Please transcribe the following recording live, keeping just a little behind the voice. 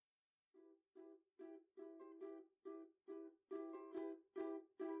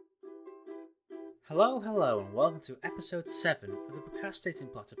Hello, and welcome to episode 7 of the Procrastinating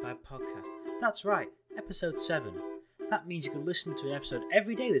Platypi podcast. That's right, episode 7. That means you can listen to an episode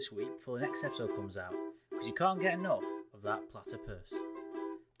every day this week before the next episode comes out, because you can't get enough of that platypus.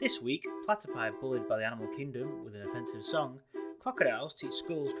 This week, platypi are bullied by the animal kingdom with an offensive song, crocodiles teach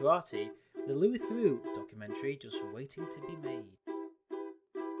squirrels karate, the Louis Theroux documentary just waiting to be made.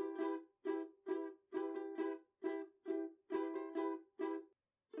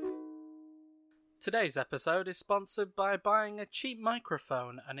 Today's episode is sponsored by buying a cheap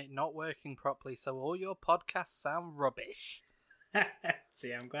microphone and it not working properly, so all your podcasts sound rubbish.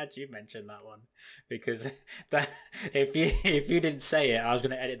 See, I'm glad you mentioned that one, because that if you didn't say it, I was going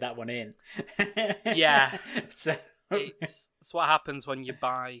to edit that one in. Yeah, so it's what happens when you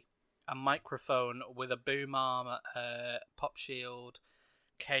buy a microphone with a boom arm, pop shield,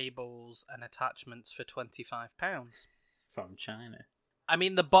 cables, and attachments for £25 from China. I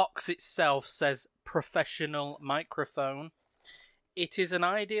mean, the box itself says professional microphone. It is an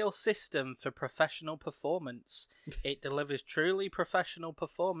ideal system for professional performance. It delivers truly professional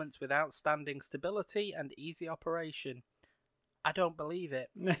performance with outstanding stability and easy operation. I don't believe it.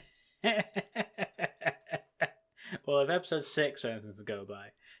 Well, if episode 6 or anything to go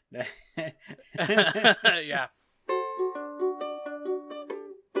by. Yeah.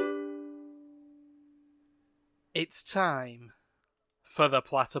 It's time for the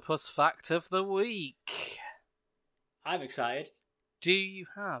platypus fact of the week. I'm excited. Do you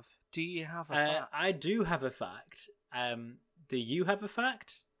have a fact? I do have a fact. Do you have a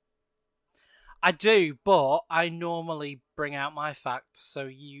fact? I do, but I normally bring out my facts, so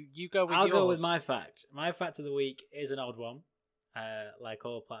you go with yours. I'll go with my fact. My fact of the week is an odd one, like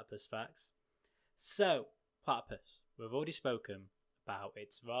all platypus facts. So, platypus, we've already spoken about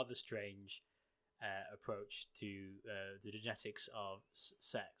its rather strange approach to the genetics of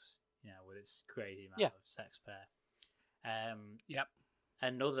sex, with its crazy amount of sex pair. Yep.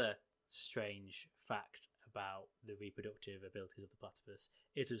 Another strange fact about the reproductive abilities of the platypus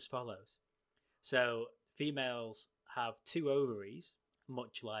is as follows. So, females have 2 ovaries,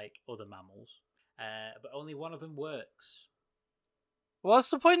 much like other mammals, but only one of them works. What's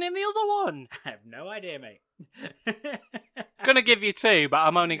the point in the other one? I have no idea, mate. Gonna give you 2, but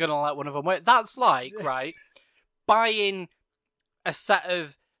I'm only gonna let one of them work. That's like, right, buying a set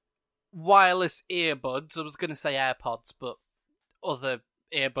of wireless earbuds. I was gonna say AirPods, but other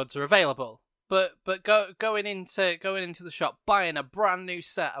earbuds are available. But going into the shop, buying a brand new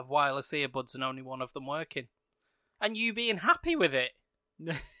set of wireless earbuds and only one of them working, and you being happy with it.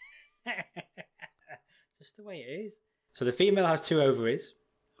 Just the way it is. So the female has 2 ovaries,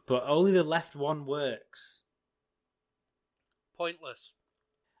 but only the left one works. Pointless.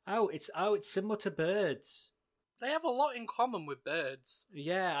 Oh, it's similar to birds. They have a lot in common with birds.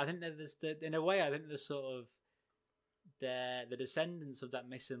 Yeah, I think there's in a way, I think there's sort of the descendants of that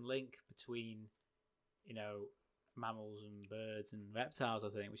missing link between, mammals and birds and reptiles, I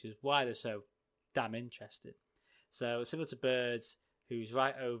think, which is why they're so damn interested. So similar to birds, whose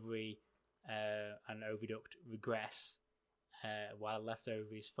right ovary and oviduct regress, while left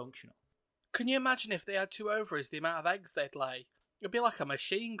ovary is functional. Can you imagine if they had 2 ovaries, the amount of eggs they'd lay? It'd be like a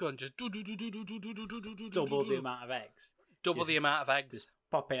machine gun, just double the amount of eggs. Double the amount of eggs. Just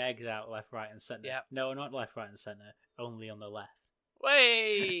popping eggs out left, right, and centre. Yeah. No, not left, right, and centre. Only on the left.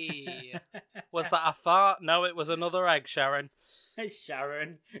 Way! Was that a fart? No, it was another egg, Sharon.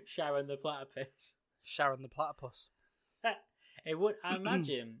 Sharon the platypus. Sharon the platypus. It would. I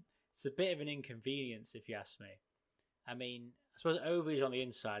imagine it's a bit of an inconvenience if you ask me. I mean, I suppose ovaries on the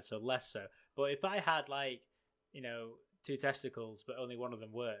inside, so less so. But if I had 2 testicles, but only one of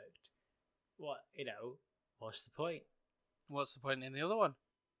them worked, what's the point? What's the point in the other one?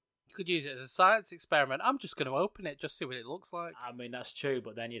 You could use it as a science experiment. I'm just going to open it, just see what it looks like. I mean, that's true,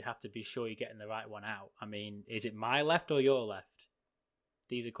 but then you'd have to be sure you're getting the right one out. I mean, is it my left or your left?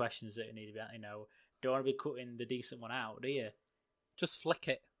 These are questions that you need to be, don't want to be cutting the decent one out, do you? Just flick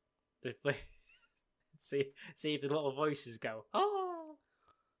it. See if the little voices go, oh!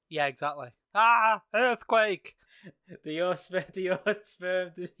 Yeah, exactly. Ah, earthquake! Do your sperm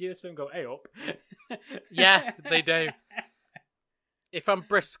go, hey up? Yeah, they do. If I'm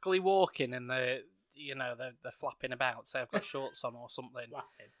briskly walking and they're flapping about, say I've got shorts on or something.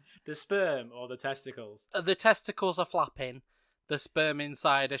 Flapping. The sperm or the testicles? The testicles are flapping. The sperm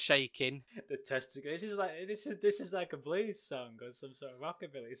inside are shaking. The testicles. This is like a blues song or some sort of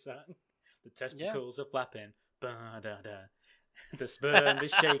rockabilly song. The testicles are flapping. Ba-da-da. The sperm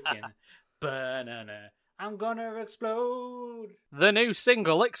is shaking. Ba-na-na. I'm gonna explode. The new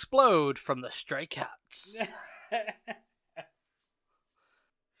single Explode from the Stray Cats.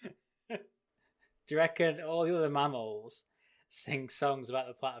 Do you reckon all the other mammals sing songs about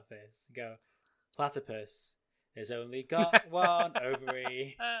the platypus? Go, platypus has only got one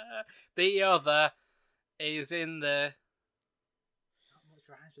ovary. The other is in the... Not much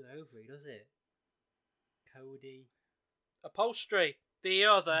rhymes with ovary, does it? Cody. upholstery. The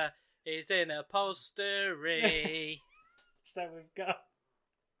other is in upholstery. So we've got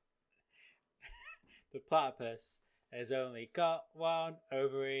the platypus has only got one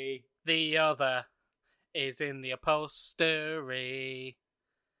ovary. The other is in the upholstery.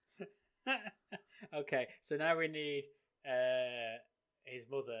 Okay, so now we need his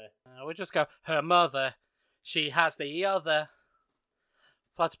mother. We'll just go, her mother, she has the other.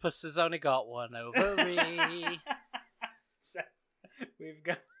 Platypus has only got one ovary. So we've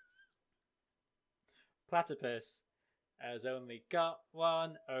got platypus has only got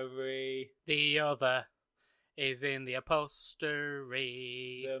one ovary. The other is in the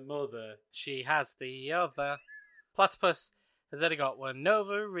upholstery. The mother. She has the other. Platypus has only got one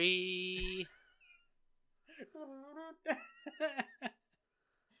ovary.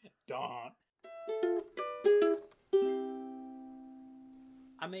 Don't.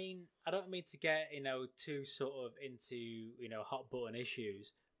 I mean, I don't mean to get, too sort of into, hot button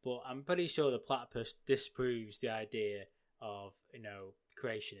issues, but I'm pretty sure the platypus disproves the idea of,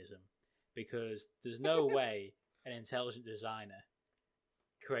 creationism, because there's no way an intelligent designer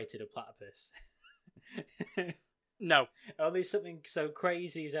created a platypus. No. Only something so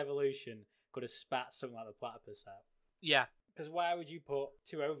crazy as evolution could have spat something like the platypus out. Yeah. Because why would you put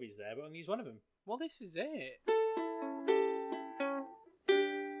two ovaries there but only use one of them? Well, this is it.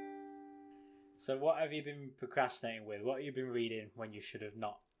 So what have you been procrastinating with? What have you been reading when you should have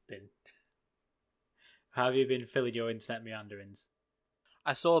not been? How have you been filling your internet meanderings?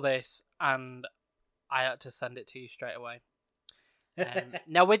 I saw this and I had to send it to you straight away.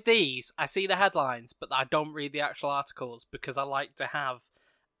 Now with these, I see the headlines, but I don't read the actual articles because I like to have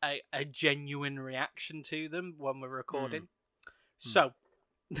a genuine reaction to them when we're recording. So,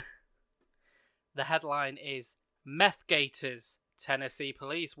 the headline is, Meth Gators. Tennessee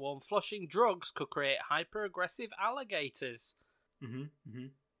police warn flushing drugs could create hyper-aggressive alligators.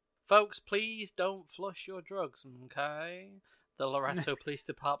 Folks, please don't flush your drugs, okay? The Loretto Police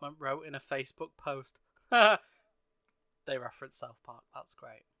Department wrote in a Facebook post. They reference South Park, that's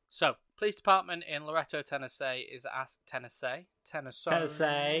great. So, police department in Loretto, Tennessee is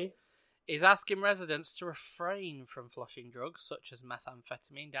is asking residents to refrain from flushing drugs such as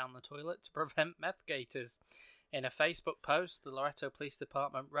methamphetamine down the toilet to prevent meth gators. In a Facebook post, the Loretto Police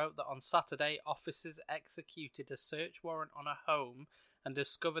Department wrote that on Saturday, officers executed a search warrant on a home and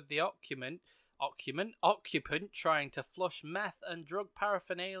discovered the occupant trying to flush meth and drug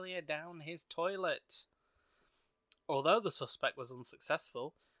paraphernalia down his toilet. Although the suspect was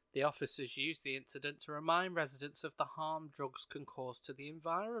unsuccessful, the officers used the incident to remind residents of the harm drugs can cause to the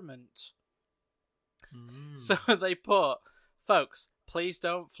environment. So they put, folks, please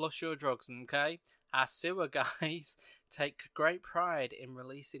don't flush your drugs, okay? Our sewer guys take great pride in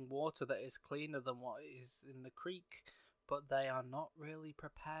releasing water that is cleaner than what is in the creek, but they are not really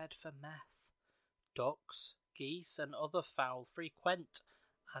prepared for meth. Ducks, geese, and other fowl frequent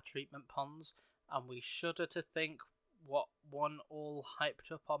our treatment ponds, and we shudder to think what one all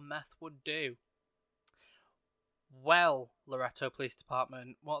hyped up on meth would do. Well, Loretto Police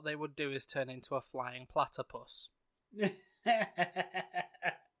Department, what they would do is turn into a flying platypus.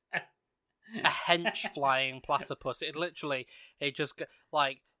 A hench flying platypus. It just get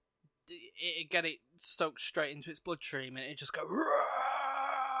it stoked straight into its bloodstream, and it just go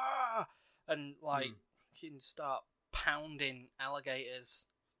Rah! And you can start pounding alligators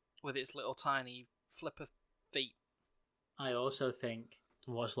with its little tiny flipper feet. I also think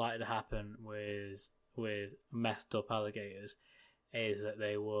what's likely to happen with methed up alligators is that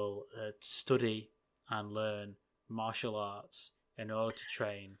they will study and learn martial arts in order to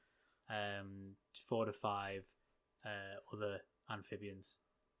train 4 to 5 other amphibians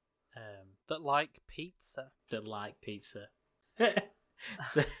that like pizza.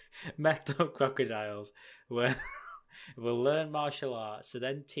 So methed up crocodiles will learn martial arts to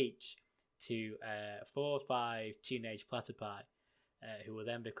then teach to 4 or 5 teenage platypi who will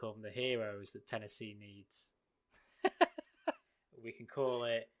then become the heroes that Tennessee needs. We can call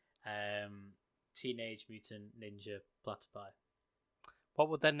it Teenage Mutant Ninja Platypi. What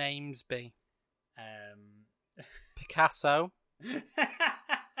would their names be? Picasso.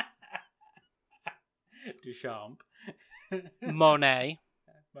 Duchamp. Monet.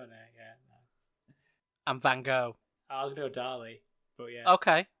 Yeah. And Van Gogh. I was going to go Dali, but yeah.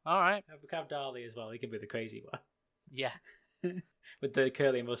 Okay, alright. We can have Dali as well. He can be the crazy one. Yeah. With the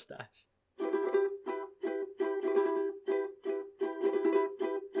curly moustache.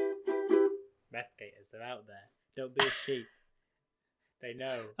 Don't be a sheep. They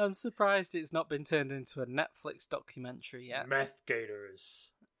know. I'm surprised it's not been turned into a Netflix documentary yet. Meth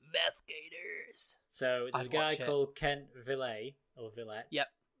gators. Meth gators. So there's a guy called Kent Villette, or Villette. Yep.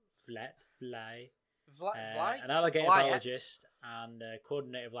 An alligator biologist and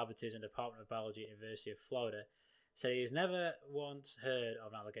coordinator of laboratories in the Department of Biology at the University of Florida, said he's never once heard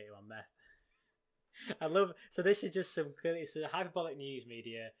of an alligator on meth. I love. So this is just it's a hyperbolic news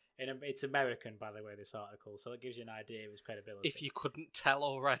media. It's American, by the way, this article, so it gives you an idea of its credibility. If you couldn't tell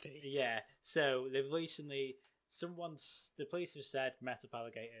already. Yeah. So they've recently, the police have said meth up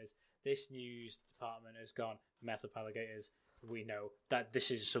alligators. This news department has gone meth up alligators. We know that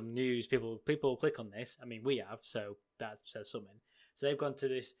this is some news. People click on this. I mean, we have, so that says something. So they've gone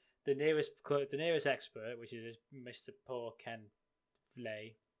to the nearest expert, which is Mr. Paul Ken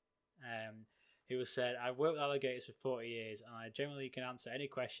Flay, who has said, "I've worked with alligators for 40 years, and I generally can answer any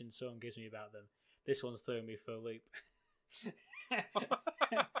question someone gives me about them. This one's throwing me for a loop."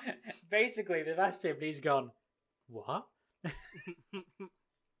 Basically, they've asked him, and he's gone, "What?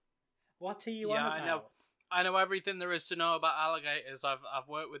 What are you on about?" I know everything there is to know about alligators. I've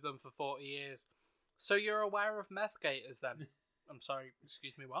worked with them for 40 years. So you're aware of meth gators then? I'm sorry,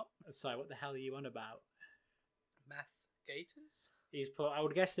 excuse me, what? Sorry, what the hell are you on about? Meth gators? I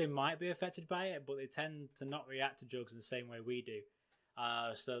would guess they might be affected by it, but they tend to not react to drugs in the same way we do.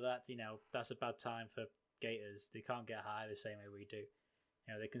 So that's a bad time for gators. They can't get high the same way we do.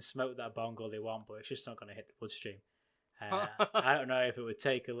 They can smoke that bong all they want, but it's just not going to hit the bloodstream. I don't know if it would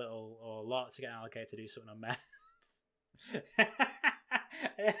take a little or a lot to get an alligator to do something on meth.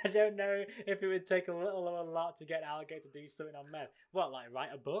 I don't know if it would take a little or a lot to get an alligator to do something on meth. What, like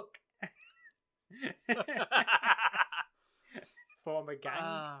write a book? Form a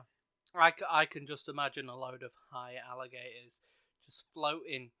gang? I can just imagine a load of high alligators just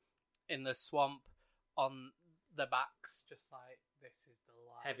floating in the swamp on their backs, just like, this is the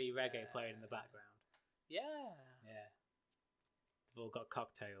life. Heavy reggae playing in the background. Yeah. They've all got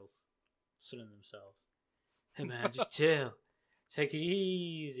cocktails, sunning themselves. Hey man, just chill. Take it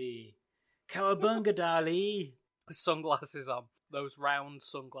easy. Cowabunga, Dali. Sunglasses on. Those round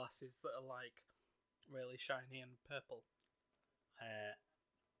sunglasses that are like really shiny and purple.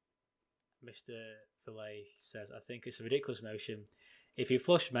 Mr. Filet says, "I think it's a ridiculous notion. If you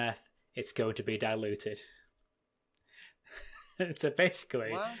flush meth, it's going to be diluted." So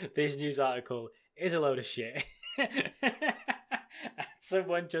basically, this news article is a load of shit.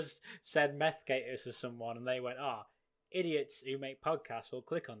 Someone just said meth gators to someone, and they went, idiots who make podcasts will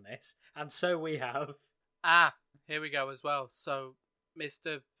click on this, and so we have. Here we go as well. So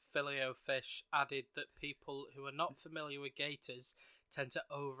Mr. Filet-O-Fish added that people who are not familiar with gators tend to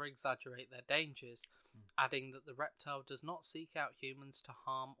over-exaggerate their dangers, adding that the reptile does not seek out humans to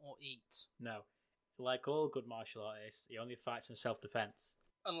harm or eat. No. Like all good martial artists, he only fights in self-defense.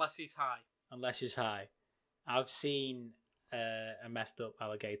 Unless he's high. I've seen a methed up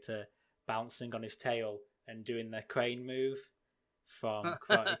alligator bouncing on his tail and doing the crane move from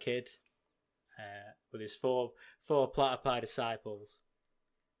Karate Kid with his four platypi disciples.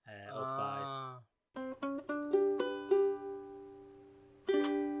 Or 5.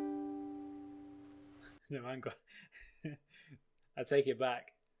 No, hang on. I take it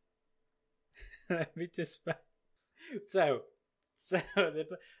back. Let me just. So at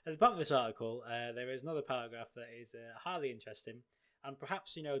the bottom of this article, there is another paragraph that is highly interesting, and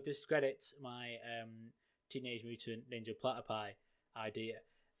perhaps discredits my Teenage Mutant Ninja Platypi idea,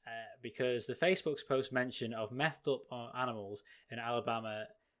 because the Facebook's post mention of methed up animals in Alabama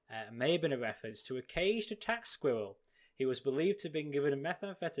may have been a reference to a caged attack squirrel. He was believed to have been given a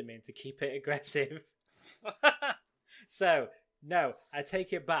methamphetamine to keep it aggressive. So no, I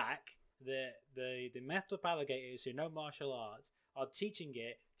take it back. The methed up alligators who know martial arts are teaching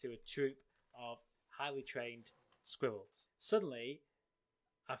it to a troop of highly trained squirrels. Suddenly,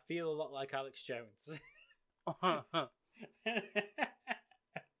 I feel a lot like Alex Jones.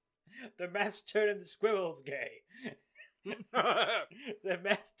 The meth's turning the squirrels gay. The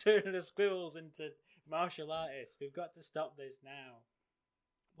meth's turning the squirrels into martial artists. We've got to stop this now.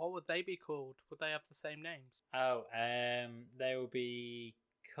 What would they be called? Would they have the same names? They will be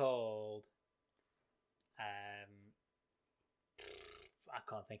called. I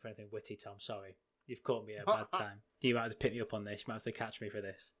can't think of anything witty, Tom. Sorry, you've caught me at a bad time. You might have to pick me up on this. You might have to catch me for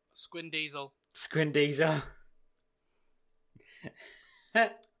this. Squin Diesel.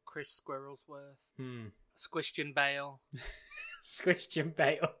 Chris Squirrelsworth. Squishton Bale. Squishton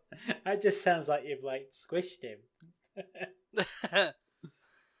Bale. That just sounds like you've squished him.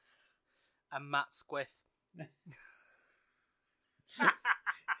 And Matt Squiff. Matt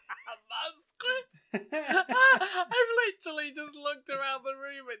Squiff. I've literally just looked around the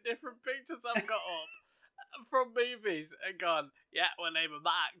room at different pictures I've got up from movies and gone, yeah, we'll name him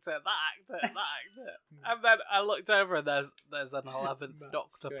that actor, that actor, that actor. And then I looked over and there's an 11th Matt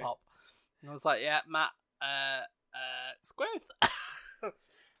Doctor Squiff. pop. And I was like, yeah, Matt, Squiff.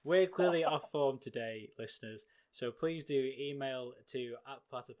 We're clearly off form today, listeners. So please do email to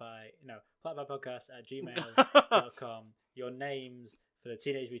platypipodcast@gmail.com your names for the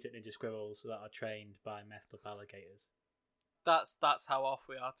Teenage Mutant Ninja Squirrels that are trained by methed up alligators. That's how off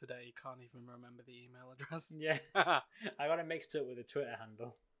we are today. You can't even remember the email address. Yeah, I got it mixed up with the Twitter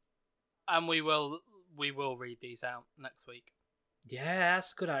handle. And we will read these out next week. Yeah,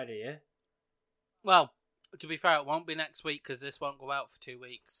 that's a good idea. Well, to be fair, it won't be next week because this won't go out for 2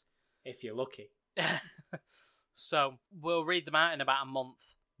 weeks. If you're lucky. So we'll read them out in about a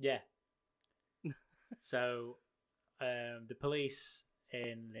month. Yeah. So the police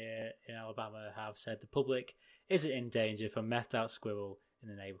in Alabama have said the public isn't in danger from methed out squirrel in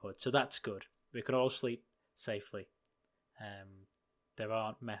the neighborhood. So that's good. We can all sleep safely. There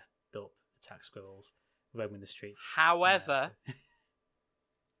aren't methed up attack squirrels roaming the streets. However,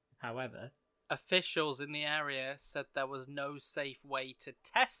 officials in the area said there was no safe way to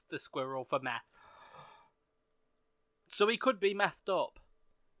test the squirrel for meth. So he could be methed up.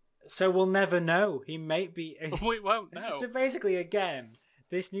 So we'll never know. He may be... We won't know. So basically, again,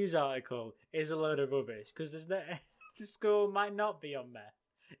 this news article is a load of rubbish because there's no... the squirrel might not be on meth.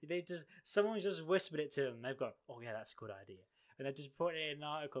 Someone's just whispered it to them and they've gone, oh yeah, that's a good idea. And they just put it in an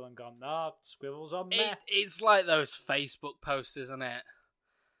article and gone, squirrel's on meth. It's like those Facebook posts, isn't it?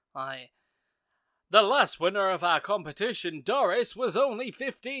 Like... The last winner of our competition, Doris, was only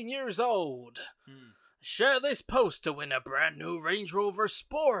 15 years old. Share this post to win a brand new Range Rover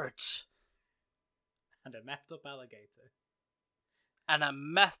Sport. And a methed up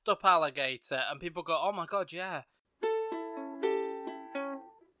alligator. And people go, oh my god, yeah.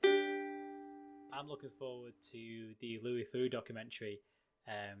 I'm looking forward to the Louis Theroux documentary,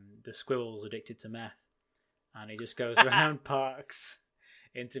 The Squirrels Addicted to Meth. And he just goes around parks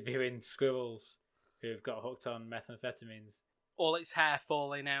interviewing squirrels who've got hooked on methamphetamines. All its hair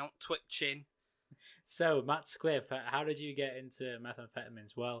falling out, twitching. So, Matt Squiff, how did you get into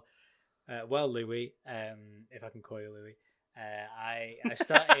methamphetamines? Well, Louis, if I can call you Louis, I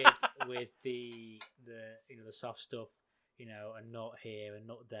started with the soft stuff, a nut here, a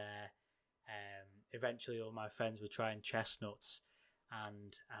nut there. Eventually, all my friends were trying chestnuts,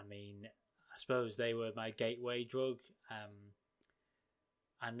 and I suppose they were my gateway drug.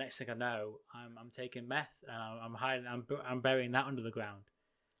 And next thing I know, I'm taking meth, and I'm burying that under the ground.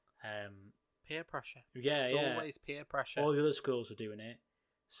 Peer pressure. Yeah, it's always peer pressure. All the other squirrels were doing it,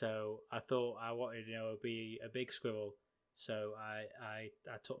 so I thought I wanted to be a big squirrel. So I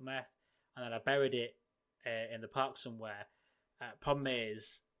took meth and then I buried it in the park somewhere. Problem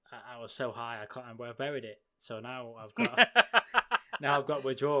is, I was so high I can't remember where I buried it. So now I've got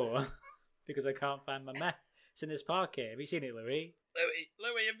withdrawal because I can't find my meth. It's in this park here. Have you seen it, Louis?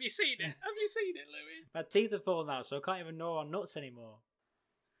 Louis, have you seen it? Have you seen it, Louis? My teeth are full now, so I can't even gnaw on nuts anymore.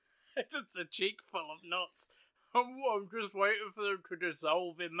 It's just a cheek full of nuts. I'm just waiting for them to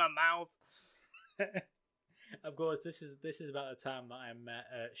dissolve in my mouth. Of course, this is about the time that I met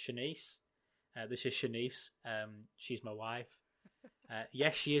Shanice. This is Shanice. She's my wife.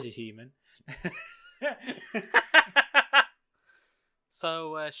 Yes, she is a human.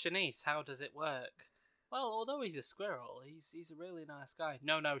 So, Shanice, how does it work? Well, although he's a squirrel, he's a really nice guy.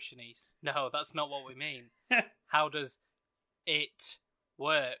 No, Shanice. No, that's not what we mean. How does it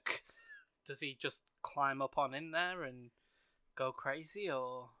work? Does he just climb up on in there and go crazy,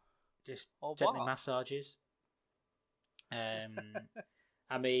 or just or gently what? massages? Matt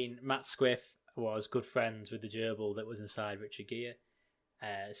Squiff was good friends with the gerbil that was inside Richard Gere,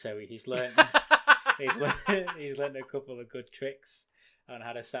 so he's learned he's learned a couple of good tricks on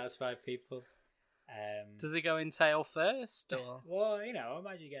how to satisfy people. Does he go in tail first, or? Well, I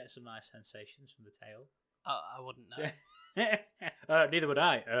imagine you get some nice sensations from the tail. I wouldn't know. Neither would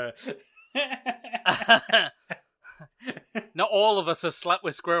I. Not all of us have slept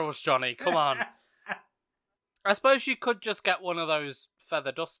with squirrels, Johnny. Come on. I suppose you could just get one of those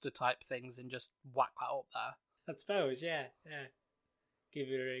feather duster type things and just whack that up there. I suppose, yeah.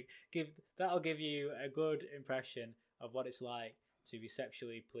 That'll give you a good impression of what it's like to be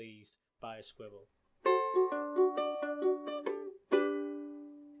sexually pleased by a squirrel.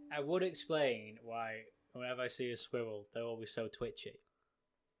 I would explain why whenever I see a squirrel, they're always so twitchy.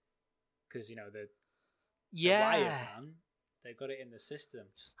 Because, the wired man, they've got it in the system.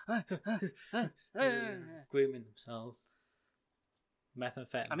 Grooming themselves.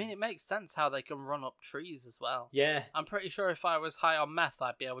 methamphetamine. I mean, it makes sense how they can run up trees as well. Yeah. I'm pretty sure if I was high on meth,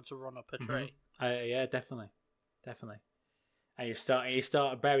 I'd be able to run up a tree. Yeah, definitely. And you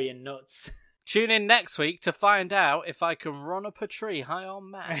start burying nuts. Tune in next week to find out if I can run up a tree high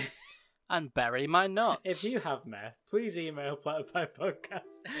on meth and bury my nuts. If you have meth, please email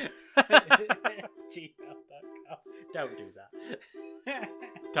platypipepodcast@gmail.com. Don't do that.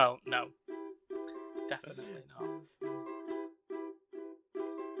 Don't, no. Definitely not.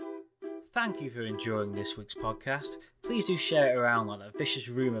 Thank you for enjoying this week's podcast. Please do share it around like that vicious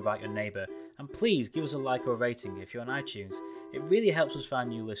rumour about your neighbour. And please give us a like or rating if you're on iTunes. It really helps us find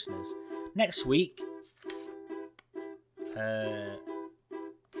new listeners. Next week... oh,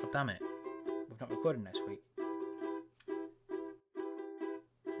 damn it. We've not recorded next week.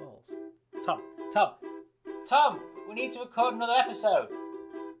 Balls. Tom! We need to record another episode!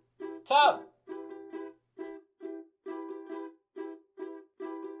 Tom!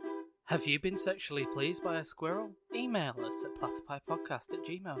 Have you been sexually pleased by a squirrel? Email us at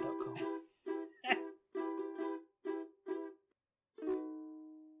platypipepodcast@gmail.com.